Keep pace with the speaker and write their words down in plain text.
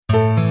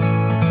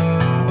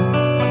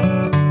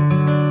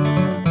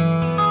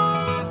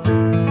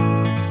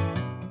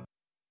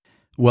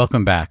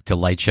Welcome back to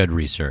Lightshed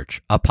Research,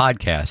 a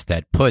podcast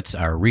that puts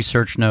our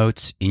research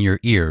notes in your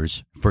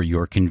ears for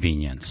your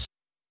convenience.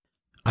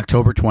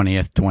 October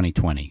 20th,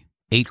 2020.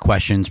 8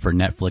 questions for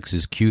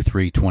Netflix's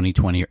Q3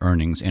 2020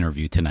 earnings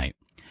interview tonight.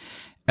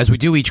 As we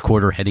do each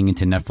quarter heading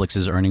into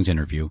Netflix's earnings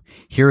interview,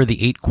 here are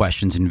the 8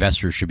 questions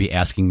investors should be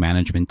asking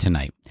management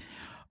tonight.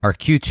 Our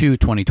Q2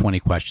 2020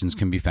 questions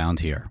can be found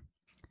here.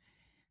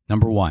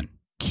 Number 1,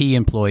 key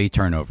employee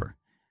turnover.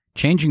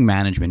 Changing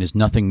management is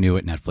nothing new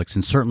at Netflix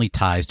and certainly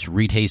ties to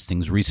Reed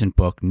Hastings' recent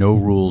book, No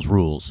Rules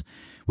Rules,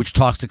 which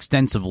talks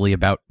extensively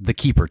about the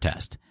keeper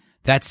test.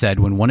 That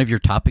said, when one of your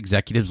top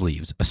executives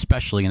leaves,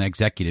 especially an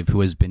executive who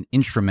has been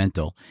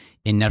instrumental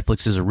in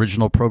Netflix's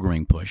original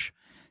programming push,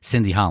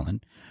 Cindy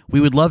Holland,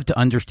 we would love to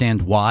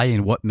understand why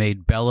and what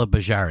made Bela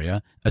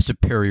Bajaria a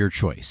superior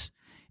choice.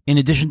 In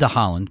addition to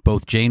Holland,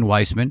 both Jane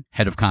Weissman,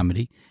 head of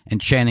comedy,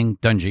 and Channing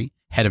Dungey,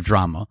 head of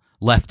drama,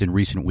 left in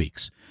recent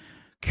weeks.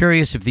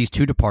 Curious if these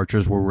 2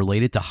 departures were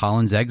related to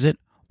Holland's exit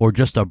or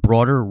just a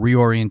broader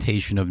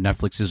reorientation of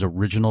Netflix's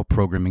original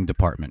programming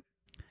department.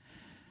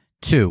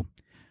 2.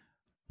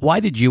 Why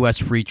did U.S.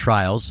 free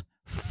trials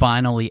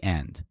finally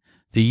end?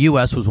 The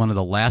U.S. was one of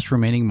the last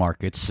remaining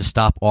markets to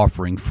stop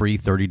offering free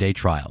 30-day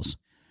trials.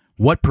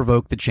 What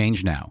provoked the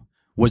change now?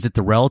 Was it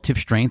the relative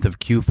strength of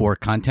Q4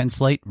 content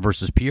slate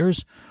versus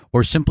peers,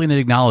 or simply an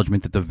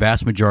acknowledgement that the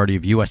vast majority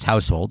of U.S.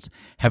 households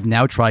have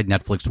now tried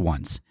Netflix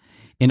once?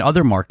 In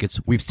other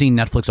markets, we've seen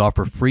Netflix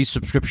offer free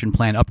subscription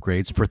plan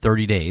upgrades for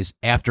 30 days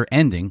after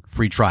ending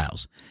free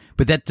trials,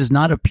 but that does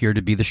not appear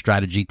to be the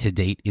strategy to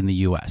date in the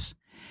U.S.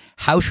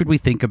 How should we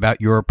think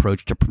about your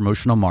approach to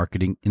promotional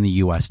marketing in the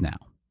U.S. now?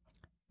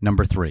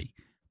 Number 3,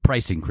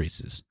 price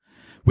increases.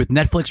 With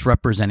Netflix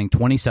representing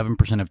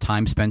 27% of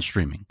time spent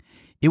streaming,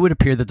 it would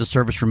appear that the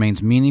service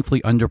remains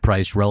meaningfully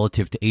underpriced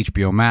relative to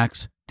HBO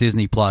Max,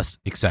 Disney Plus,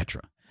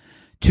 etc.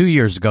 2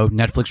 years ago,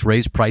 Netflix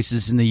raised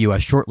prices in the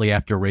U.S. shortly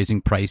after raising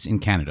price in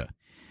Canada.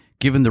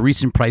 Given the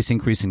recent price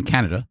increase in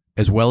Canada,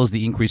 as well as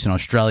the increase in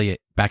Australia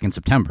back in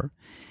September,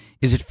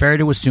 is it fair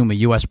to assume a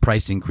U.S.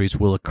 price increase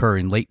will occur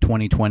in late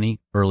 2020,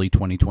 early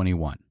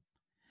 2021?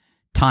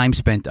 Time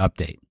spent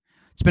update.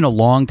 It's been a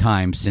long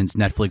time since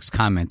Netflix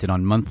commented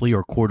on monthly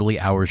or quarterly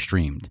hours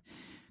streamed.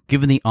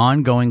 Given the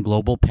ongoing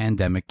global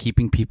pandemic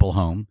keeping people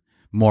home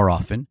more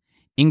often,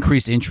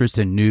 increased interest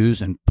in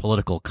news and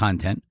political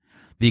content,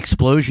 the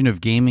explosion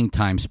of gaming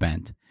time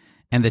spent,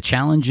 and the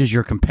challenges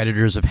your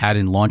competitors have had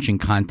in launching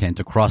content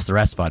across their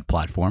SVOD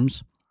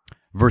platforms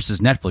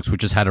versus Netflix,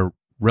 which has had a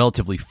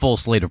relatively full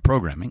slate of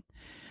programming.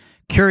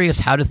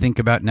 Curious how to think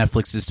about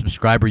Netflix's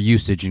subscriber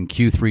usage in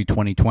Q3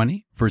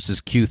 2020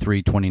 versus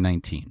Q3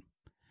 2019.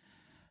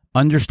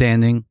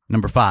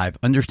 Number 5,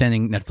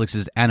 understanding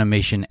Netflix's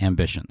animation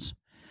ambitions.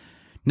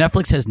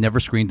 Netflix has never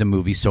screened a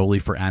movie solely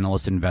for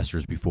analysts and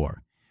investors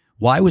before.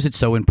 Why was it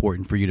so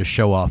important for you to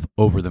show off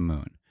Over the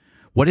Moon?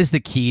 What is the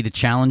key to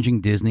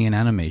challenging Disney in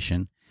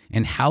animation,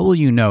 and how will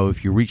you know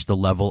if you reach the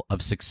level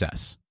of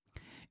success?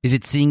 Is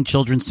it seeing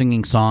children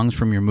singing songs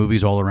from your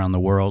movies all around the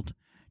world,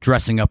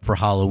 dressing up for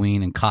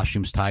Halloween and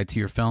costumes tied to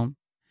your film?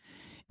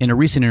 In a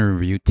recent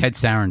interview, Ted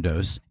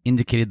Sarandos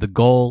indicated the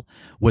goal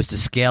was to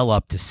scale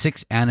up to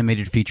 6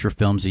 animated feature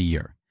films a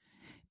year.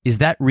 Is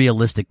that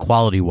realistic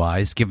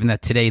quality-wise, given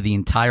that today the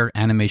entire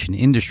animation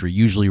industry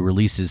usually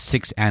releases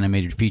 6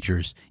 animated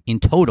features in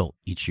total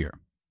each year?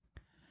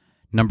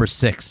 Number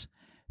 6.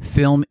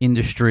 Film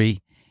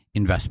industry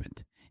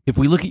investment. If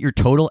we look at your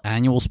total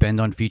annual spend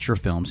on feature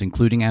films,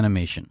 including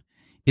animation,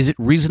 is it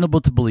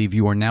reasonable to believe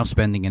you are now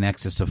spending in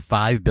excess of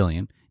 $5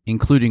 billion,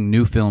 including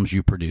new films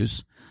you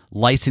produce,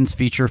 licensed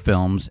feature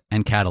films,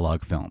 and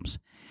catalog films?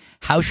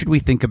 How should we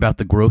think about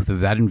the growth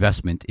of that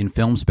investment in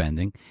film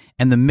spending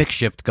and the mix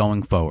shift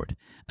going forward,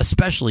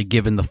 especially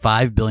given the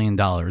 $5 billion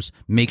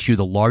makes you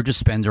the largest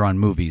spender on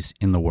movies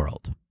in the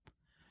world?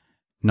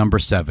 Number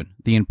 7,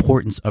 the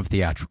importance of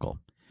theatrical.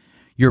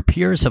 Your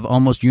peers have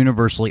almost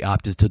universally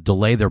opted to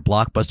delay their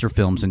blockbuster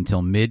films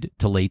until mid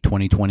to late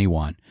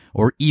 2021,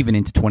 or even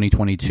into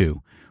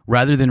 2022,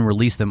 rather than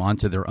release them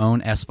onto their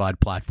own SVOD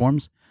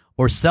platforms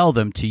or sell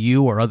them to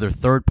you or other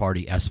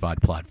third-party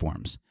SVOD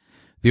platforms.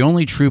 The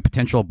only true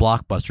potential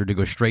blockbuster to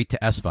go straight to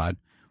SVOD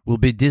will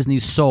be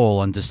Disney's Soul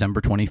on December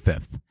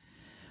 25th.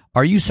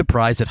 Are you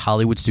surprised that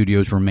Hollywood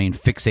studios remain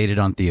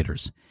fixated on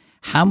theaters?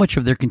 How much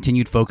of their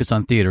continued focus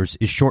on theaters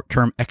is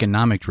short-term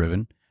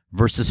economic-driven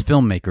versus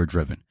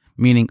filmmaker-driven,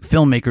 meaning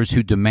filmmakers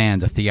who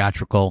demand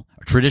a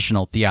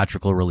traditional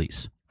theatrical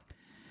release?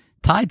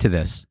 Tied to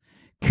this,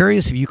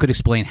 curious if you could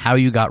explain how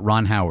you got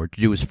Ron Howard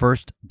to do his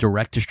first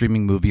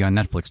direct-to-streaming movie on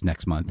Netflix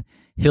next month,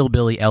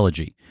 Hillbilly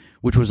Elegy,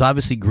 which was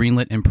obviously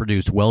greenlit and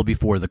produced well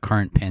before the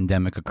current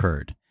pandemic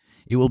occurred.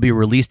 It will be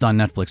released on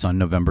Netflix on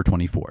November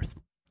 24th.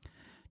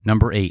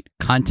 Number 8,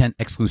 content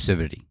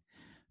exclusivity.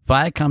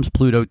 Viacom's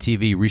Pluto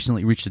TV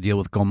recently reached a deal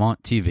with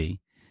Gaumont TV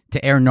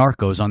to air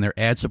Narcos on their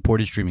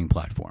ad-supported streaming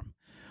platform.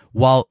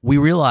 While we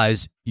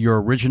realize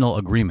your original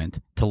agreement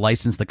to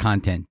license the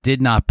content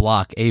did not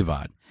block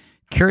AVOD,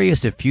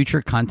 curious if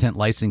future content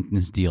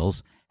licensing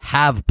deals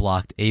have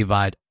blocked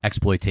AVOD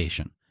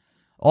exploitation.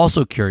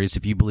 Also curious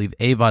if you believe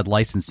AVOD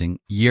licensing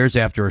years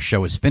after a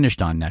show is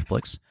finished on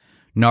Netflix.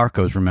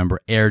 Narcos, remember,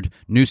 aired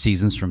new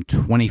seasons from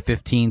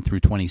 2015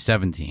 through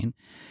 2017,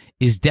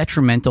 is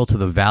detrimental to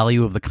the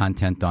value of the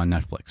content on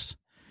Netflix.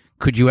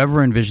 Could you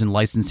ever envision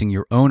licensing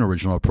your own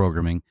original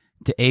programming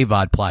to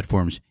AVOD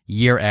platforms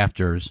years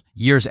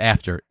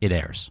after it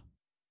airs?